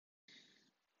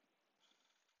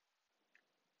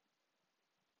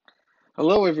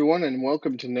Hello, everyone, and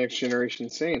welcome to Next Generation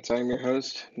Saints. I'm your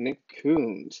host, Nick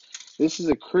Coons. This is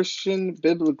a Christian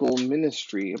biblical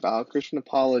ministry about Christian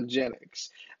apologetics,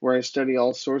 where I study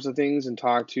all sorts of things and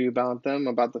talk to you about them,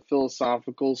 about the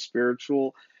philosophical,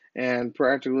 spiritual, and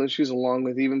practical issues, along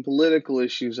with even political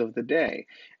issues of the day,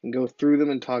 and go through them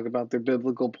and talk about their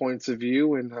biblical points of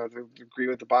view and how they agree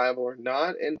with the Bible or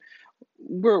not, and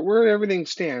where everything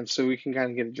stands so we can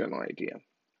kind of get a general idea.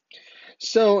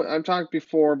 So, I've talked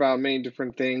before about many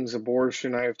different things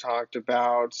abortion, I've talked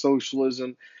about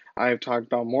socialism, I've talked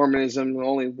about Mormonism.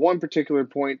 Only one particular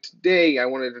point today, I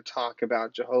wanted to talk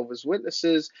about Jehovah's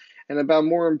Witnesses and about,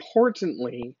 more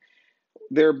importantly,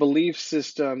 their belief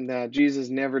system that Jesus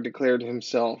never declared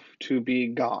himself to be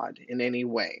God in any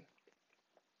way.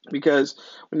 Because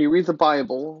when you read the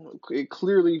Bible, it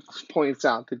clearly points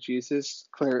out that Jesus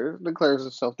declares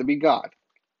himself to be God.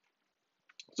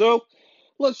 So,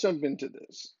 let's jump into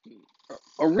this.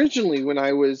 Originally, I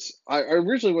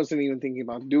originally wasn't even thinking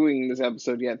about doing this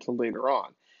episode yet till later on,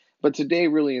 but today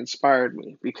really inspired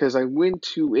me because I went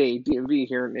to a DMV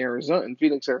here in Arizona, in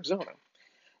Phoenix, Arizona,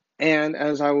 and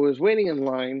as I was waiting in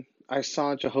line, I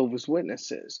saw Jehovah's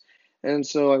Witnesses, and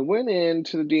so I went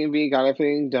into the DMV, got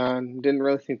everything done, didn't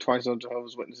really think twice on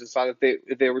Jehovah's Witnesses. Thought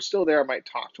if they were still there, I might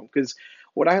talk to them because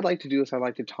what I'd like to do is I'd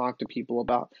like to talk to people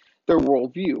about their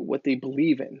worldview, what they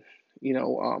believe in,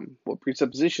 what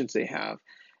presuppositions they have,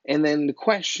 and then to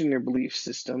question their belief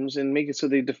systems and make it so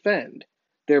they defend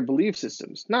their belief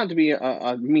systems. Not to be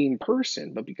a mean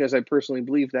person, but because I personally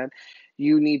believe that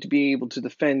you need to be able to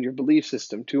defend your belief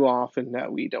system. Too often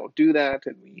that we don't do that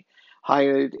and we hide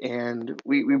it and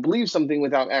we believe something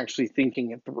without actually thinking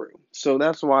it through. So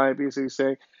that's why I basically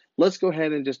say, let's go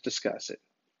ahead and just discuss it.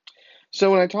 So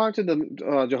when I talk to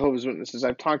the Jehovah's Witnesses,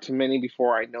 I've talked to many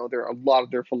before. I know a lot of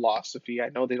their philosophy. I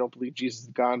know they don't believe Jesus is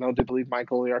God. I know they believe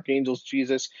Michael the Archangel is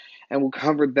Jesus, and we'll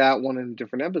cover that one in a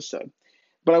different episode.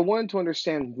 But I wanted to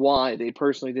understand why they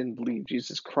personally didn't believe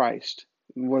Jesus Christ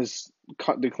was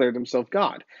declared himself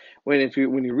God. When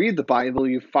you read the Bible,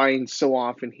 you find so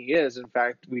often he is. In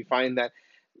fact, we find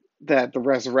that the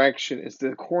resurrection is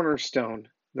the cornerstone.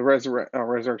 The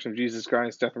resurrection of Jesus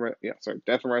Christ, death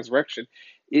and resurrection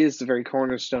is the very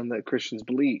cornerstone that Christians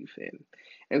believe in.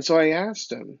 And so I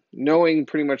asked them, knowing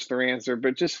pretty much their answer,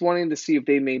 but just wanting to see if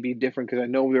they may be different, because I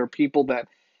know there are people that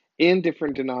in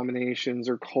different denominations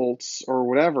or cults or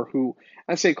whatever who,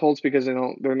 I say cults because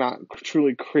they're not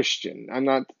truly Christian. I'm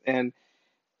not, and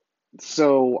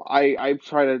so I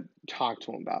try to talk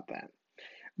to them about that.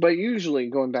 But usually,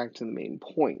 going back to the main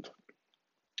point,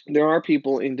 there are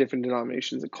people in different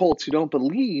denominations and cults who don't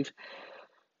believe,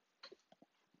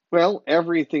 well,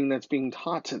 everything that's being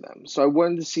taught to them. So I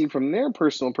wanted to see from their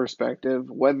personal perspective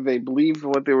whether they believed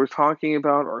what they were talking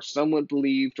about or somewhat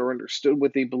believed or understood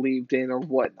what they believed in or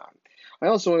whatnot. I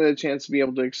also wanted a chance to be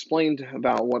able to explain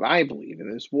about what I believe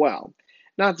in as well.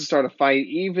 Not to start a fight,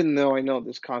 even though I know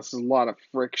this causes a lot of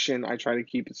friction, I try to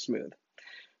keep it smooth.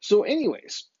 So,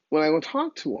 anyways, when I would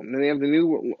talk to them, and they have the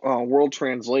new world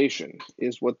translation,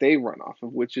 is what they run off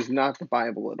of, which is not the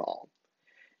Bible at all.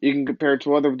 You can compare it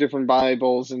to other different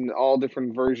Bibles and all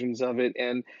different versions of it,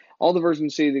 and all the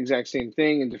versions say the exact same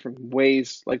thing in different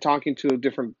ways. Like talking to a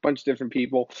different bunch of different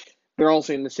people, they're all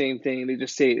saying the same thing. They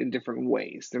just say it in different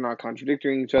ways. They're not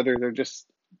contradicting each other.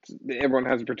 Everyone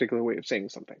has a particular way of saying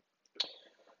something.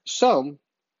 So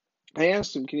I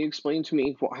asked them, can you explain to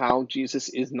me how Jesus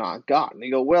is not God? And they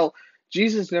go, well,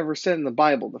 Jesus never said in the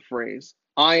Bible the phrase,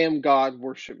 I am God,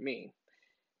 worship me.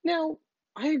 Now,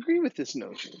 I agree with this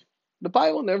notion. The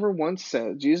Bible never once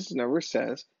said, Jesus never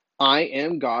says, I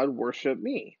am God, worship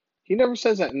me. He never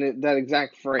says that in that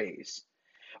exact phrase.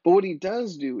 But what he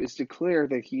does do is declare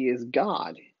that he is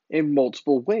God in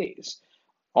multiple ways.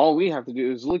 All we have to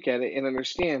do is look at it and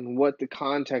understand what the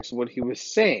context of what he was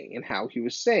saying and how he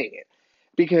was saying it,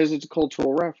 because it's a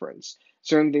cultural reference.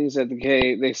 Certain things that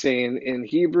they say in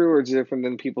Hebrew are different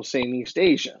than people say in East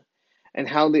Asia, and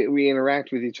how we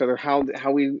interact with each other, how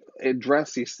we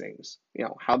address these things,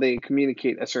 how they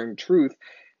communicate a certain truth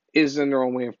is in their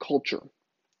own way of culture.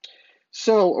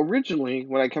 So originally,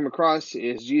 what I come across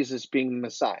is Jesus being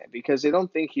Messiah, because they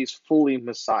don't think he's fully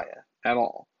Messiah at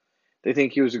all. They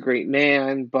think he was a great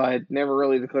man, but never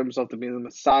really declared himself to be the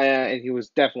Messiah, and he was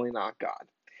definitely not God.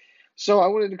 So I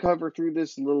wanted to cover through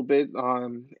this a little bit,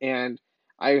 and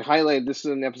I highlighted this is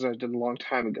an episode I did a long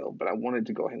time ago, but I wanted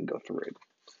to go ahead and go through it.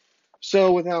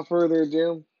 So without further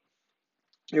ado,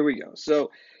 here we go.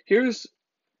 So here's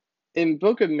in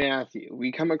book of Matthew,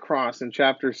 we come across in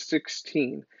chapter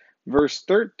 16, verse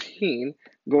 13,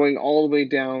 going all the way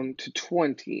down to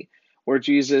 20, where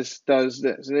Jesus does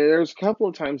this. And there's a couple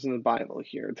of times in the Bible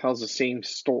here it tells the same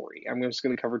story. I'm just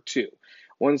going to cover two.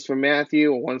 One's from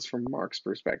Matthew and one's from Mark's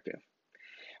perspective.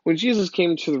 When Jesus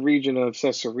came to the region of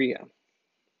Caesarea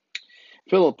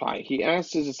Philippi, he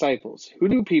asked his disciples, "Who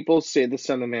do people say the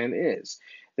Son of Man is?"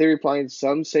 They replied,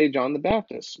 "Some say John the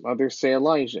Baptist, others say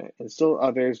Elijah, and still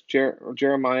others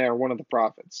Jeremiah or one of the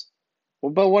prophets."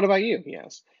 "Well, but what about you?" he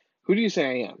asked. "Who do you say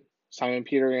I am?" Simon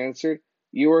Peter answered,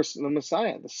 "You are the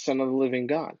Messiah, the Son of the living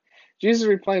God." Jesus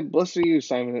replied, "Blessed are you,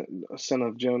 Simon, son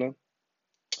of Jonah,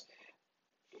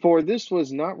 for this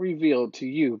was not revealed to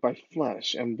you by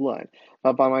flesh and blood,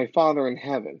 but by my Father in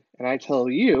heaven. And I tell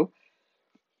you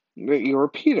that you are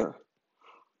Peter,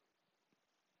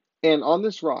 and on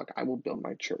this rock I will build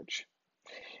my church,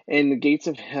 and the gates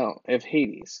of hell, of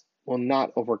Hades, will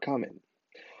not overcome it.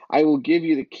 I will give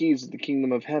you the keys of the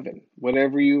kingdom of heaven.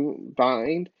 Whatever you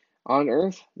bind on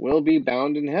earth will be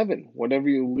bound in heaven. Whatever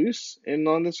you loose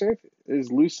on this earth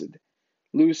is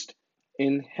loosed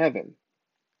in heaven."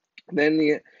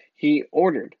 Then he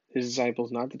ordered his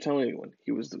disciples not to tell anyone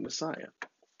he was the Messiah.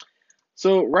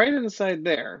 So right inside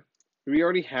there, we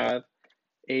already have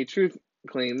a truth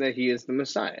claim that he is the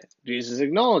Messiah. Jesus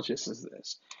acknowledges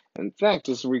this. In fact,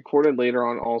 it's recorded later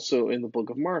on also in the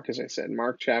book of Mark, as I said,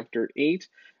 Mark chapter 8,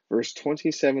 verse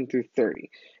 27 through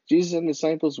 30. Jesus and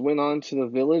disciples went on to the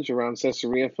village around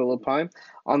Caesarea Philippi.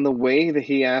 On the way,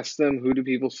 he asked them, "Who do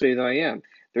people say that I am?"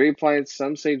 They replied,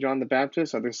 "Some say John the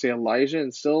Baptist, others say Elijah,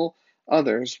 and still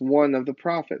others, one of the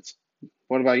prophets."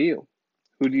 "What about you?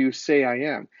 Who do you say I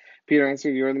am?" Peter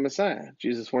answered, "You are the Messiah."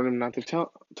 Jesus warned him not to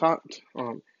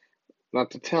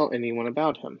tell anyone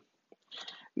about him.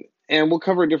 And we'll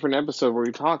cover a different episode where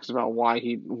he talks about why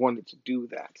he wanted to do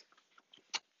that.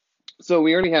 So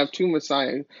we already have two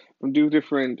Messiahs from two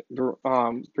different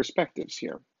perspectives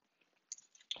here.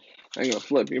 I'm going to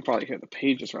flip. You probably hear the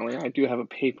pages running. I do have a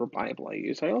paper Bible I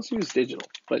use. I also use digital,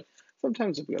 but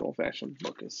sometimes a good old-fashioned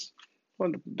book is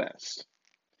one of the best.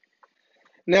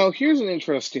 Now, here's an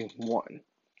interesting one.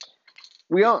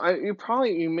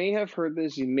 You may have heard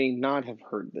this, you may not have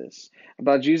heard this,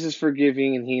 about Jesus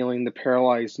forgiving and healing the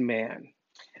paralyzed man.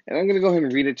 And I'm going to go ahead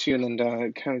and read it to you and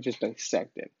then kind of just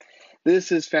dissect it.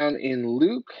 This is found in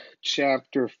Luke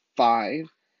chapter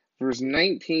 5, verse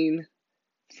 19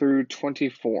 through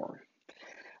 24.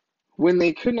 When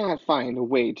they could not find a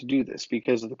way to do this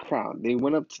because of the crowd, they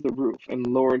went up to the roof and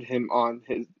lowered him on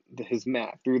his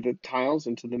mat through the tiles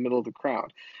into the middle of the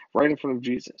crowd, right in front of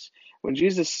Jesus. When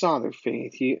Jesus saw their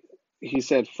faith, he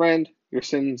said, "Friend, your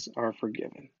sins are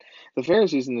forgiven." The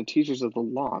Pharisees and the teachers of the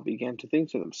law began to think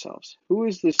to themselves, "Who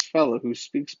is this fellow who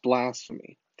speaks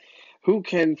blasphemy? Who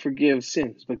can forgive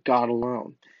sins but God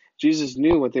alone?" Jesus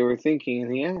knew what they were thinking,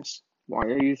 and he asked, "Why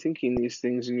are you thinking these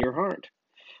things in your heart?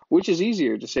 Which is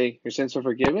easier to say, 'Your sins are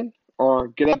forgiven,' or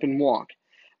 'Get up and walk'?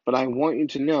 But I want you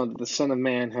to know that the Son of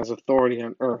Man has authority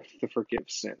on earth to forgive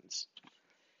sins."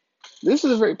 This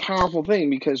is a very powerful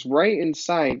thing because right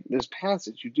inside this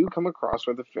passage, you do come across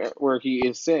where he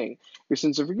is saying, "Your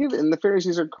sins are forgiven." And the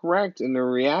Pharisees are correct in their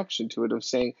reaction to it of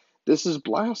saying, "This is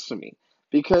blasphemy,"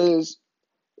 because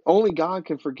only God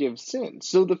can forgive sins.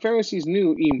 So the Pharisees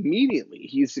knew immediately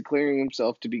he's declaring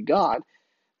himself to be God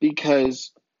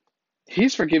because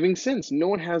he's forgiving sins. No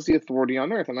one has the authority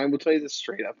on earth. And I will tell you this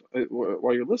straight up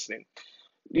while you're listening.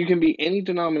 You can be any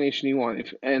denomination you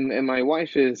want. And my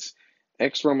wife is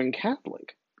ex-Roman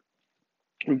Catholic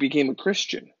who became a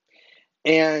Christian.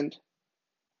 And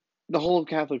the whole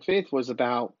Catholic faith was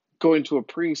about going to a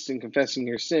priest and confessing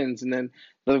your sins. And then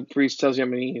the priest tells you how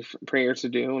many prayers to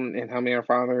do and how many Our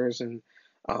Fathers and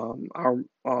our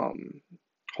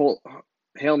whole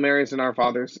Hail Marys and Our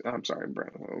Fathers. I'm sorry,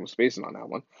 I was spacing on that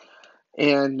one.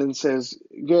 And then says,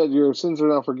 "Good, your sins are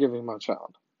now forgiven, my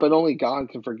child." But only God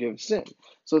can forgive sin.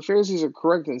 So the Pharisees are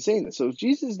correct in saying this. So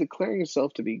Jesus is declaring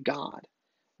himself to be God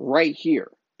right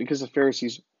here because the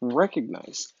Pharisees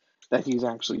recognize that he's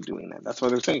actually doing that. That's why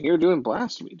they're saying, "You're doing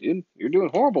blasphemy, dude. You're doing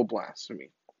horrible blasphemy."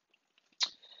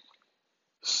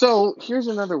 So here's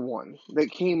another one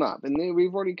that came up. And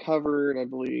we've already covered, I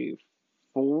believe,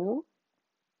 4.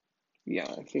 Yeah,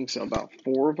 I think so. About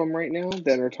 4 of them right now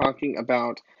that are talking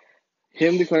about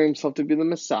him declaring himself to be the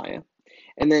Messiah,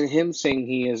 and then him saying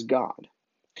he is God.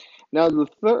 Now,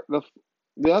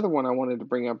 the other one I wanted to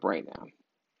bring up right now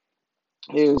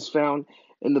is found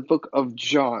in the book of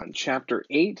John, chapter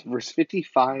 8, verse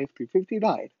 55 through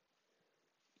 59.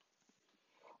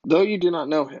 "Though you do not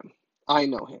know him, I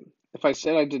know him. If I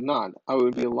said I did not, I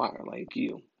would be a liar like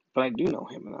you. But I do know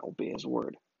him, and I obey his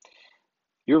word.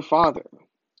 Your father,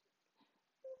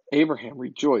 Abraham,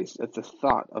 rejoiced at the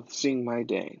thought of seeing my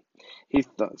day. He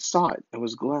saw it and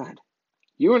was glad.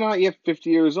 You are not yet 50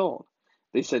 years old.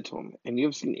 They said to him, And you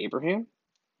have seen Abraham?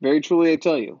 Very truly I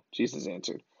tell you, Jesus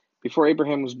answered, before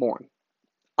Abraham was born,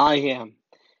 I am.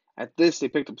 At this they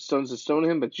picked up stones to stone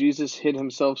him, but Jesus hid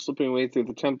himself, slipping away through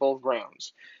the temple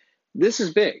grounds. This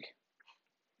is big.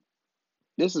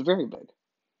 This is very big.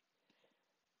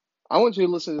 I want you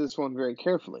to listen to this one very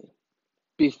carefully.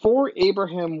 Before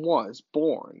Abraham was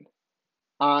born,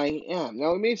 I am.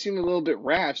 Now, it may seem a little bit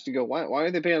rash to go, why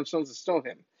are they picking up stones to stone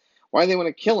him? Why do they want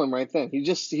to kill him right then? He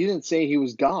didn't say he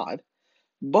was God.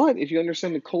 But if you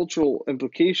understand the cultural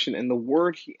implication and the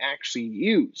word he actually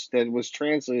used that was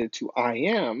translated to I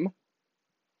am,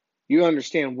 you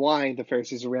understand why the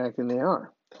Pharisees are reacting they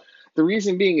are. The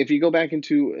reason being, if you go back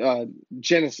into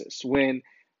Genesis, when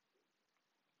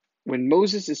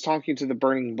Moses is talking to the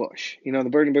burning bush, the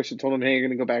burning bush had told him, hey, you're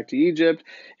going to go back to Egypt,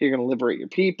 you're going to liberate your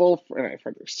people for their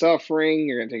suffering,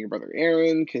 you're going to take your brother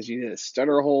Aaron because you didn't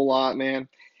stutter a whole lot, man.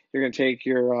 You're going to take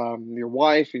your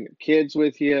wife and your kids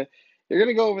with you. You're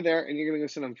going to go over there and you're going to go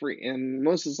set them free. And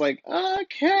Moses is like,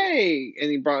 okay.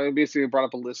 And he basically brought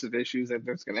up a list of issues that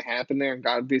there's going to happen there. And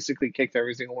God basically kicked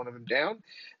every single one of them down. At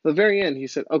the very end, he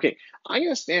said, okay, I'm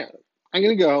going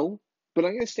to go, but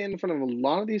I'm going to stand in front of a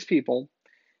lot of these people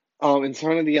in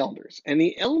front of the elders. And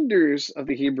the elders of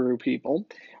the Hebrew people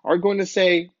are going to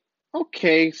say,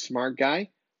 okay, smart guy,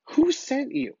 who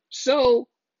sent you? So,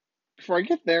 before I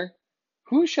get there,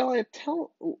 what should I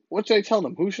tell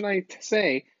them? Who should I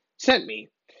say sent me?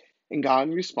 And God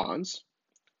responds,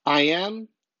 I am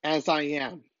as I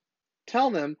am. Tell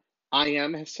them, I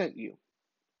am has sent you.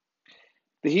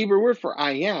 The Hebrew word for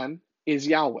I am is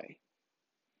Yahweh.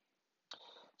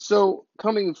 So,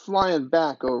 flying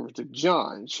back over to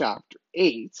John chapter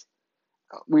 8,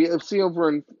 we see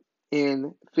over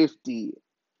in 58.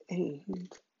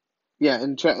 Yeah,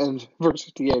 in verse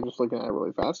 58, I'm just looking at it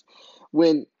really fast.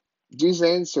 When Jesus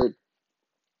answered,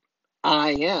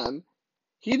 I am,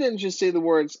 he didn't just say the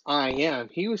words, I am.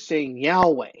 He was saying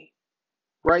Yahweh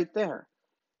right there.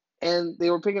 And they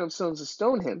were picking up stones to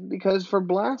stone him because for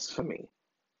blasphemy.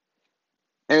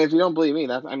 And if you don't believe me,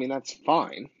 that's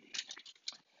fine.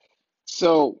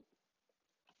 So,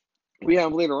 we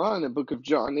have later on in the book of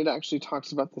John, it actually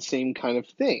talks about the same kind of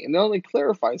thing. And it only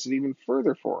clarifies it even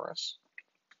further for us.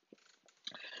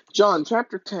 John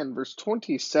chapter 10, verse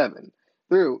 27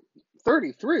 through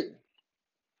 33.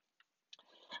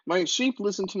 My sheep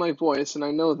listen to my voice, and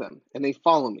I know them, and they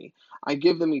follow me. I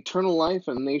give them eternal life,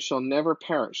 and they shall never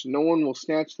perish. No one will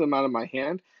snatch them out of my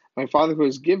hand. My Father who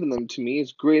has given them to me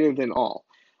is greater than all.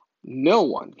 No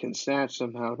one can snatch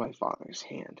them out of my Father's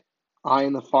hand. I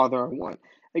and the Father are one.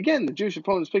 Again, the Jewish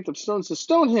opponents picked up stones to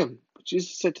stone him. But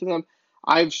Jesus said to them,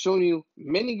 I have shown you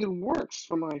many good works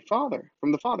from the Father.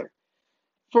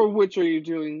 For which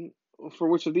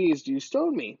of these do you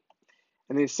stone me?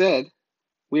 And they said,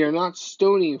 We are not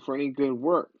stoning you for any good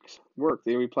work,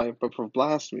 they replied, but for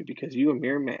blasphemy, because you, a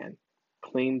mere man,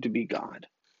 claim to be God.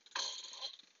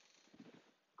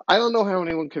 I don't know how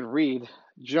anyone could read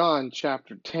John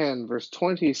chapter 10, verse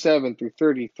 27 through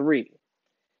 33,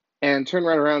 and turn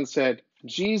right around and said,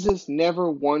 Jesus never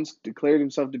once declared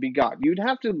himself to be God. You'd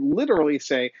have to literally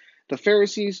say the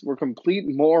Pharisees were complete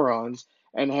morons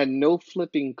and had no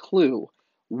flipping clue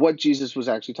what Jesus was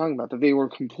actually talking about, that they were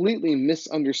completely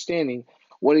misunderstanding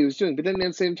what he was doing. But then at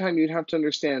the same time, you'd have to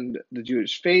understand the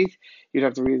Jewish faith. You'd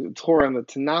have to read the Torah and the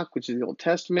Tanakh, which is the Old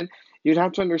Testament. You'd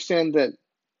have to understand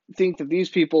think that these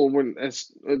people were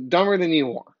as dumber than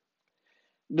you are.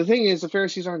 The thing is, the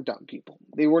Pharisees aren't dumb people.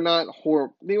 They were not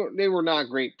they were not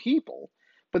great people,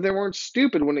 but they weren't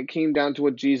stupid when it came down to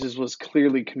what Jesus was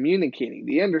clearly communicating.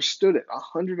 They understood it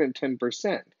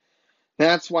 110%.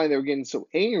 That's why they were getting so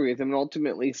angry with him and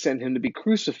ultimately sent him to be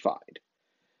crucified,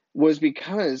 was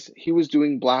because he was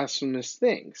doing blasphemous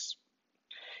things.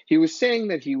 He was saying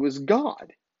that he was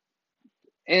God,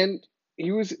 and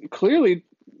he was clearly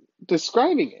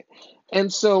describing it.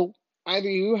 And so either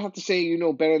you have to say you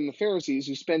know better than the Pharisees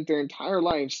who spent their entire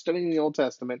lives studying the Old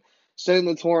Testament, studying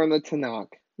the Torah and the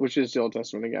Tanakh, which is the Old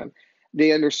Testament again.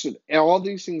 They understood all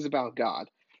these things about God,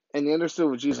 and they understood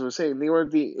what Jesus was saying.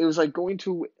 It was like going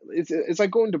to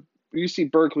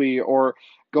UC Berkeley or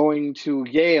going to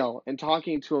Yale and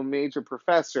talking to a major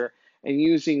professor and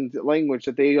using the language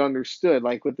that they understood,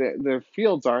 like what their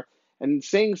fields are, and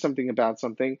saying something about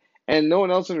something, and no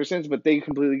one else understands, but they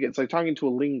completely get. It's like talking to a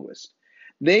linguist.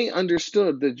 They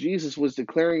understood that Jesus was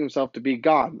declaring himself to be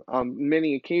God on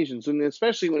many occasions, and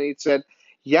especially when he said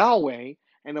Yahweh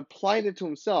and applied it to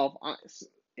himself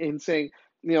in saying,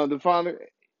 the Father,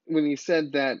 when he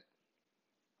said that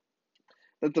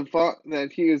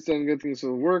he has done good things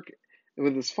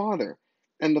with his Father,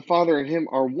 and the Father and him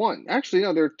are one. Actually,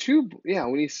 no, there are two. Yeah,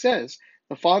 when he says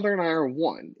the Father and I are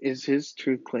one, is his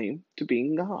true claim to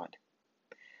being God.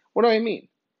 What do I mean?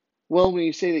 Well, when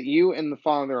you say that you and the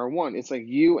Father are one, it's like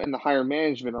you and the higher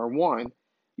management are one.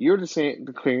 You're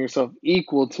declaring yourself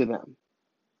equal to them.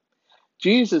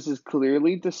 Jesus is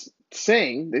clearly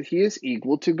saying that he is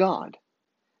equal to God.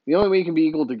 The only way you can be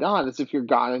equal to God is if you're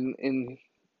God in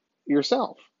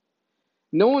yourself.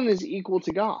 No one is equal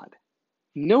to God.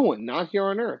 No one, not here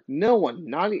on earth. No one,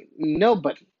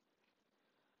 nobody.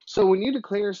 So when you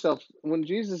declare yourself, when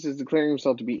Jesus is declaring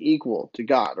himself to be equal to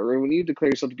God, or when you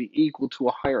declare yourself to be equal to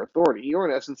a higher authority, you're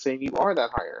in essence saying you are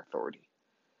that higher authority.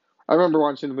 I remember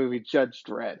watching the movie Judge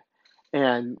Dredd,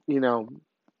 and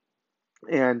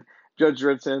and Judge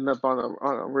Dredd's ending up on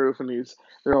a roof, and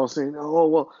they're all saying, "Oh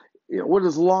well, what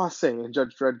does law say?" And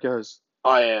Judge Dredd goes,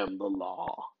 "I am the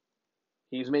law."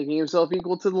 He's making himself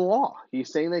equal to the law.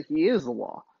 He's saying that he is the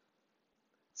law.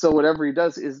 So whatever he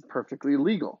does is perfectly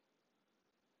legal,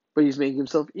 but he's making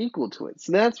himself equal to it.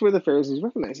 So that's where the Pharisees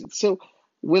recognize it. So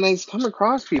when I come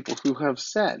across people who have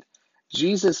said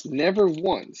Jesus never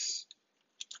once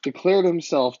declared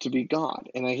himself to be God,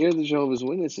 and I hear the Jehovah's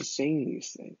Witnesses saying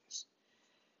these things,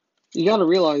 you got to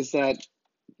realize that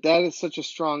that is such a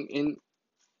strong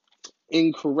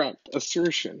incorrect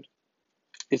assertion.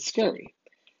 It's scary.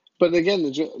 But again, the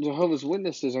Jehovah's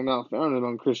Witnesses are not founded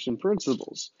on Christian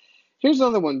principles. Here's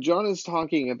another one John is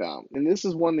talking about, and this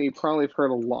is one that you probably have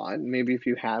heard a lot. Maybe if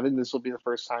you haven't, this will be the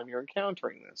first time you're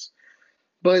encountering this.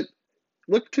 But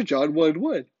look to John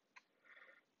 1:1.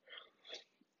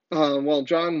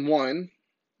 John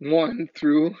 1:1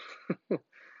 through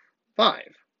 5.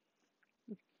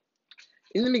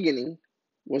 In the beginning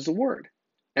was the Word,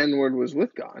 and the Word was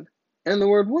with God, and the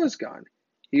Word was God.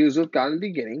 He was with God in the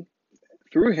beginning.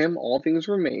 Through him all things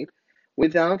were made.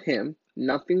 Without him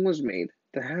nothing was made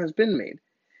that has been made.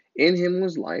 In him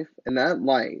was life, and that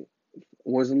light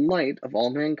was the light of all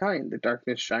mankind. The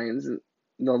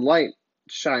light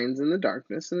shines in the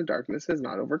darkness, and the darkness has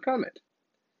not overcome it.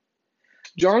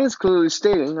 John is clearly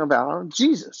stating about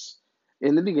Jesus.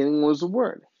 In the beginning was the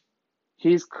Word.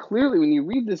 He's clearly, when you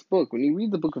read this book, when you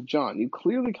read the book of John, you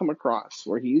clearly come across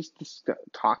where he's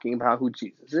talking about who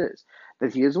Jesus is,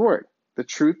 that he is Word, the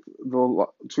truth, the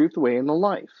way, and the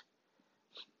life.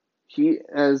 He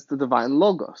is the divine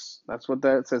Logos. That's what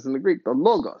that says in the Greek, the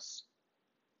Logos,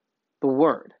 the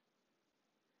Word.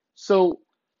 So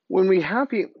when we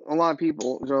have a lot of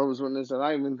people, Jehovah's Witnesses, and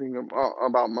I even think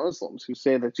about Muslims, who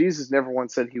say that Jesus never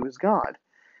once said he was God,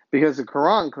 because the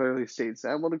Quran clearly states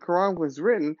that. Well, the Quran was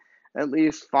written at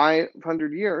least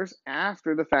 500 years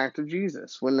after the fact of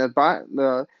Jesus, when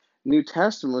the New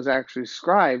Testament was actually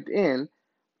scribed in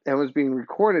and was being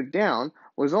recorded down,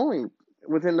 was only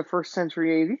within the first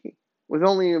century AD, with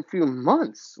only a few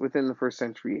months within the first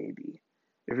century AD.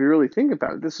 If you really think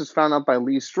about it, this was found out by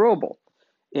Lee Strobel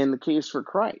in The Case for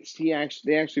Christ. They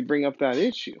actually bring up that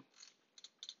issue.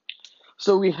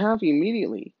 So we have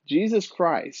immediately Jesus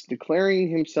Christ declaring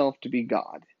himself to be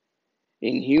God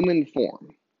in human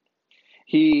form.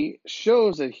 He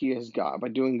shows that he is God by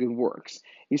doing good works.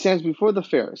 He stands before the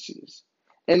Pharisees.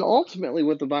 And ultimately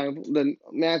what the Bible, the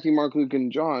Matthew, Mark, Luke,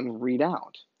 and John read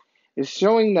out is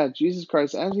showing that Jesus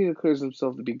Christ, as he declares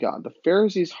himself to be God, the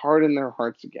Pharisees harden their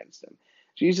hearts against him.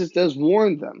 Jesus does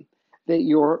warn them that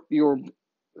you're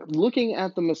looking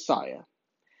at the Messiah.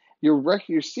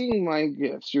 You're seeing my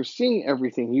gifts. You're seeing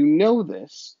everything. You know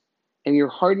this, and you're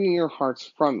hardening your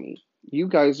hearts from me. You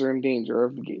guys are in danger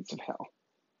of the gates of hell,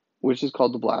 which is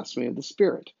called the blasphemy of the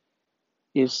Spirit.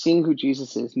 Is seeing who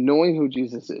Jesus is, knowing who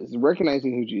Jesus is,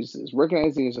 recognizing who Jesus is,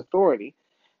 recognizing his authority,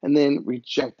 and then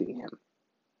rejecting him.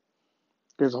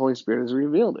 Because the Holy Spirit has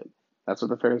revealed it. That's what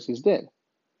the Pharisees did.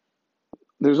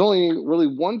 There's only really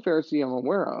one Pharisee I'm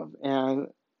aware of, and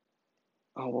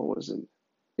what was it?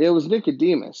 It was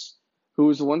Nicodemus, who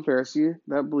was the one Pharisee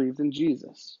that believed in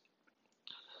Jesus.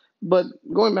 But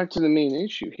going back to the main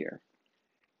issue here,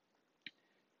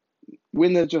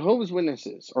 when the Jehovah's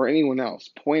Witnesses or anyone else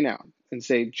point out and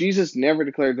say Jesus never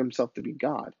declared himself to be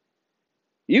God,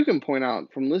 you can point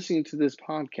out from listening to this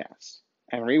podcast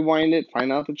and rewind it,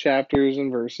 find out the chapters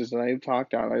and verses that I've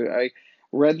talked out. I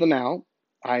read them out.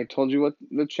 I told you what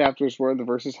the chapters were, the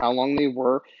verses, how long they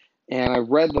were, and I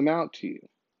read them out to you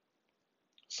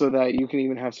so that you can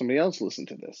even have somebody else listen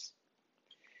to this.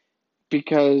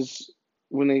 Because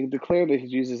when they declare that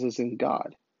Jesus isn't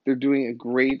God, they're doing a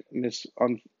great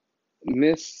misfortune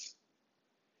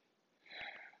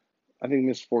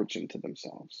to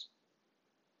themselves.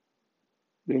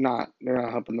 They're not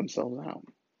helping themselves out.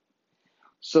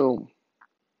 So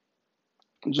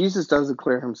Jesus does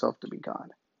declare himself to be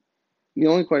God. The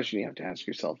only question you have to ask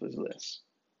yourself is this: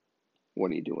 what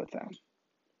do you do with that?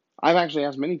 I've actually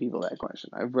asked many people that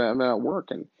question. I'm at work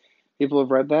and people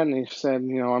have read that and they've said,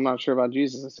 I'm not sure about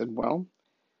Jesus. I said, well,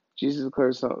 Jesus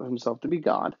declares himself to be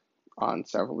God on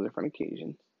several different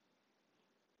occasions.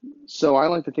 So I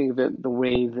like to think of it the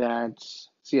way that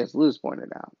C.S. Lewis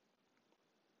pointed out.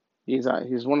 He's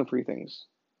one of three things.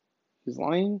 He's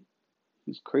lying,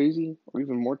 he's crazy, or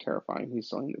even more terrifying, he's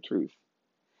telling the truth.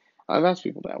 I've asked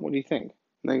people that. What do you think?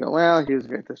 And they go, well, he was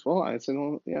great this. Well, I said,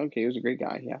 well, yeah, okay, he was a great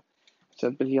guy, yeah. I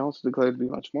said, but he also declared to be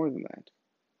much more than that.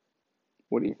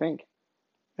 What do you think?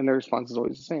 And their response is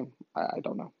always the same. I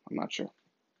don't know. I'm not sure.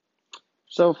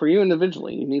 So for you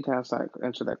individually, you need to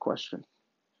answer that question.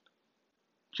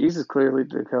 Jesus clearly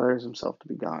declares himself to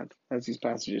be God, as these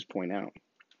passages point out.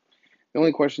 The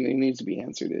only question that needs to be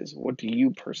answered is, what do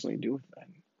you personally do with that?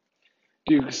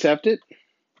 Do you accept it?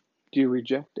 Do you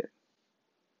reject it?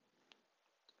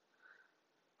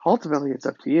 Ultimately, it's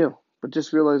up to you. But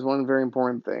just realize one very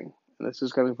important thing, and this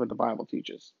is coming from what the Bible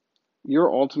teaches.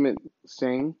 Your ultimate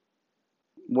saying,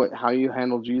 how you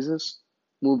handle Jesus,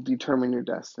 will determine your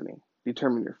destiny,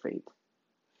 determine your fate.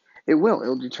 It will.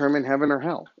 It'll determine heaven or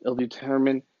hell. It'll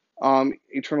determine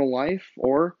eternal life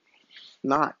or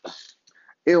not.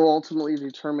 It will ultimately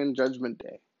determine Judgment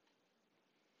Day.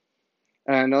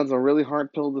 And I know it's a really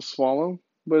hard pill to swallow,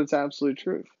 but it's absolute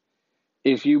truth.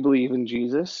 If you believe in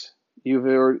Jesus,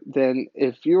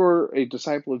 if you're a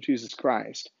disciple of Jesus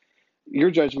Christ,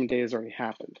 your Judgment Day has already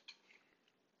happened.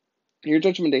 Your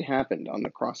Judgment Day happened on the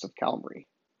cross of Calvary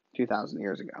 2,000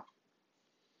 years ago.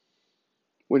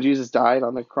 When Jesus died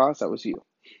on the cross, that was you.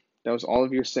 That was all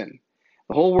of your sin.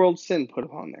 The whole world's sin put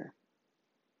upon there.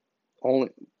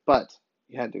 But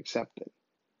you had to accept it.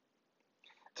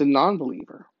 To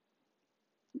non-believer,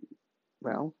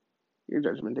 well, your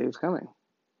Judgment Day is coming.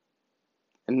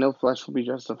 And no flesh will be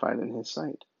justified in his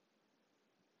sight.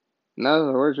 In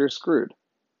other words, you're screwed.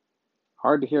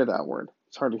 Hard to hear that word.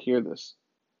 It's hard to hear this.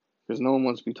 Because no one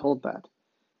wants to be told that.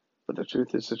 But the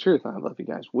truth is the truth. And I love you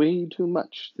guys way too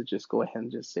much to just go ahead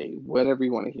and just say whatever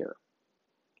you want to hear.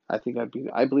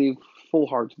 I believe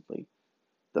full-heartedly,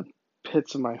 the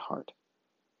pits of my heart,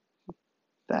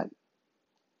 that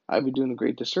I'd be doing a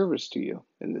great disservice to you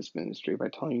in this ministry by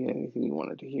telling you anything you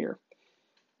wanted to hear.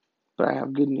 But I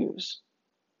have good news.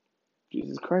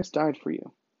 Jesus Christ died for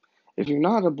you. If you're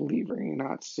not a believer and you're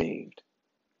not saved,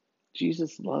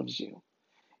 Jesus loves you.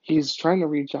 He's trying to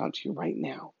reach out to you right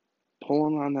now,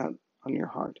 pulling on your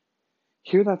heart.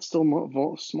 Hear that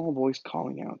small voice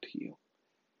calling out to you,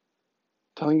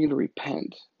 telling you to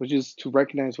repent, which is to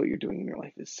recognize what you're doing in your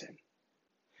life is sin.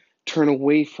 Turn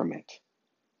away from it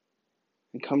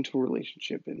and come to a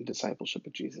relationship and discipleship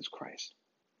with Jesus Christ.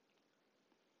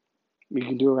 You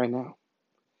can do it right now.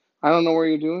 I don't know where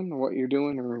you're doing or what you're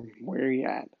doing or where you're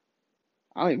at.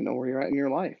 I don't even know where you're at in your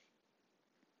life.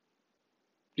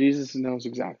 Jesus knows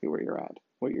exactly where you're at,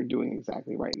 what you're doing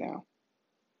exactly right now.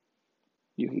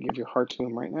 You can give your heart to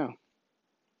him right now.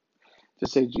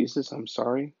 Just say, Jesus, I'm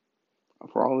sorry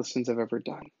for all the sins I've ever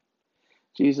done.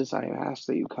 Jesus, I ask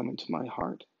that you come into my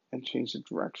heart and change the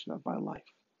direction of my life.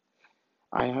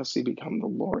 I ask that you become the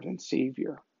Lord and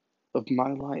Savior of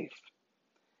my life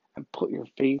and put your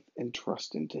faith and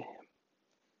trust into him.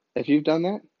 If you've done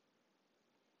that,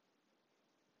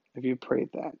 if you prayed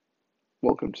that,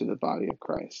 welcome to the body of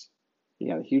Christ. You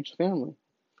got a huge family.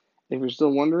 If you're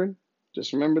still wondering,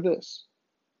 just remember this.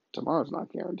 Tomorrow's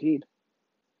not guaranteed.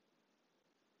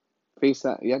 Face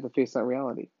that. You have to face that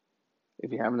reality.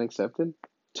 If you haven't accepted,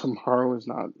 tomorrow is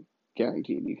not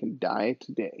guaranteed. You can die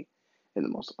today in the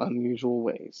most unusual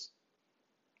ways.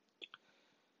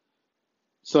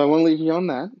 So I want to leave you on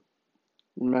that.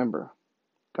 Remember,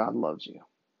 God loves you.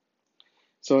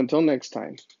 So until next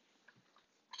time,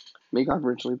 may God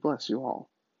richly bless you all,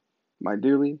 my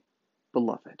dearly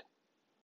beloved.